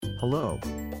Hello.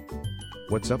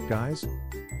 What's up, guys?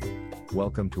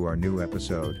 Welcome to our new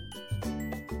episode.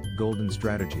 Golden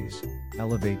Strategies.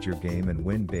 Elevate your game and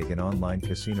win big in online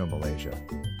casino Malaysia.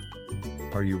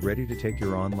 Are you ready to take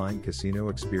your online casino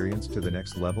experience to the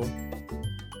next level?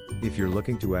 If you're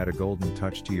looking to add a golden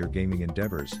touch to your gaming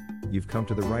endeavors, you've come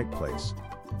to the right place.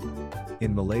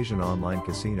 In Malaysian online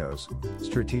casinos,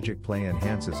 strategic play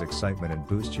enhances excitement and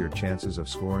boosts your chances of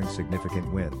scoring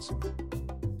significant wins.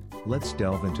 Let's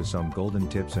delve into some golden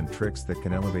tips and tricks that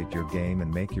can elevate your game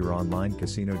and make your online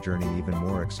casino journey even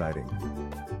more exciting.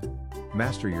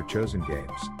 Master your chosen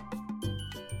games.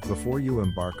 Before you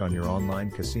embark on your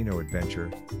online casino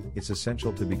adventure, it's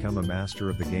essential to become a master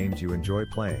of the games you enjoy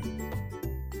playing.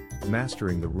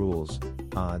 Mastering the rules,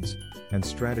 odds, and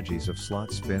strategies of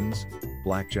slot spins,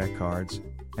 blackjack cards,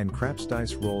 and craps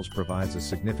dice rolls provides a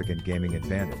significant gaming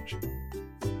advantage.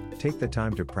 Take the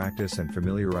time to practice and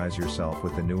familiarize yourself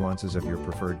with the nuances of your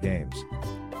preferred games.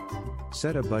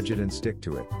 Set a budget and stick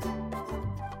to it.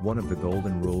 One of the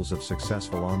golden rules of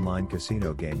successful online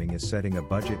casino gaming is setting a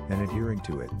budget and adhering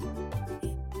to it.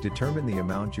 Determine the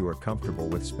amount you are comfortable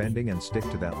with spending and stick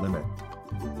to that limit.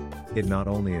 It not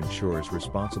only ensures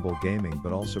responsible gaming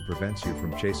but also prevents you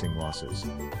from chasing losses.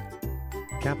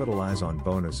 Capitalize on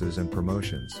bonuses and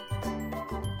promotions.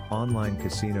 Online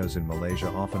casinos in Malaysia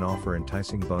often offer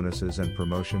enticing bonuses and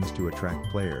promotions to attract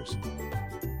players.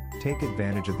 Take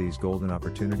advantage of these golden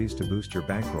opportunities to boost your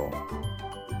bankroll.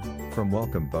 From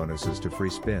welcome bonuses to free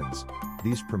spins,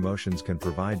 these promotions can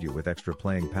provide you with extra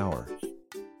playing power.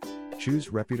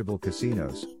 Choose reputable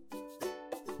casinos.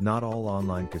 Not all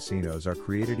online casinos are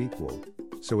created equal,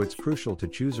 so it's crucial to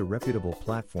choose a reputable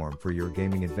platform for your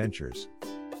gaming adventures.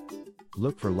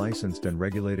 Look for licensed and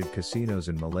regulated casinos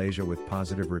in Malaysia with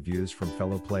positive reviews from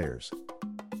fellow players.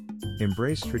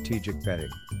 Embrace strategic betting.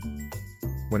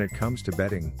 When it comes to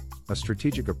betting, a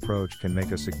strategic approach can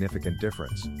make a significant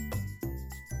difference.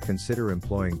 Consider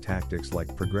employing tactics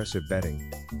like progressive betting,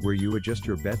 where you adjust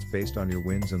your bets based on your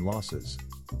wins and losses.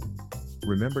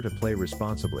 Remember to play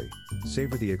responsibly,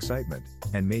 savor the excitement,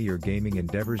 and may your gaming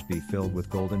endeavors be filled with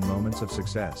golden moments of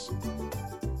success.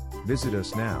 Visit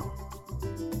us now.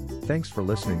 Thanks for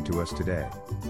listening to us today.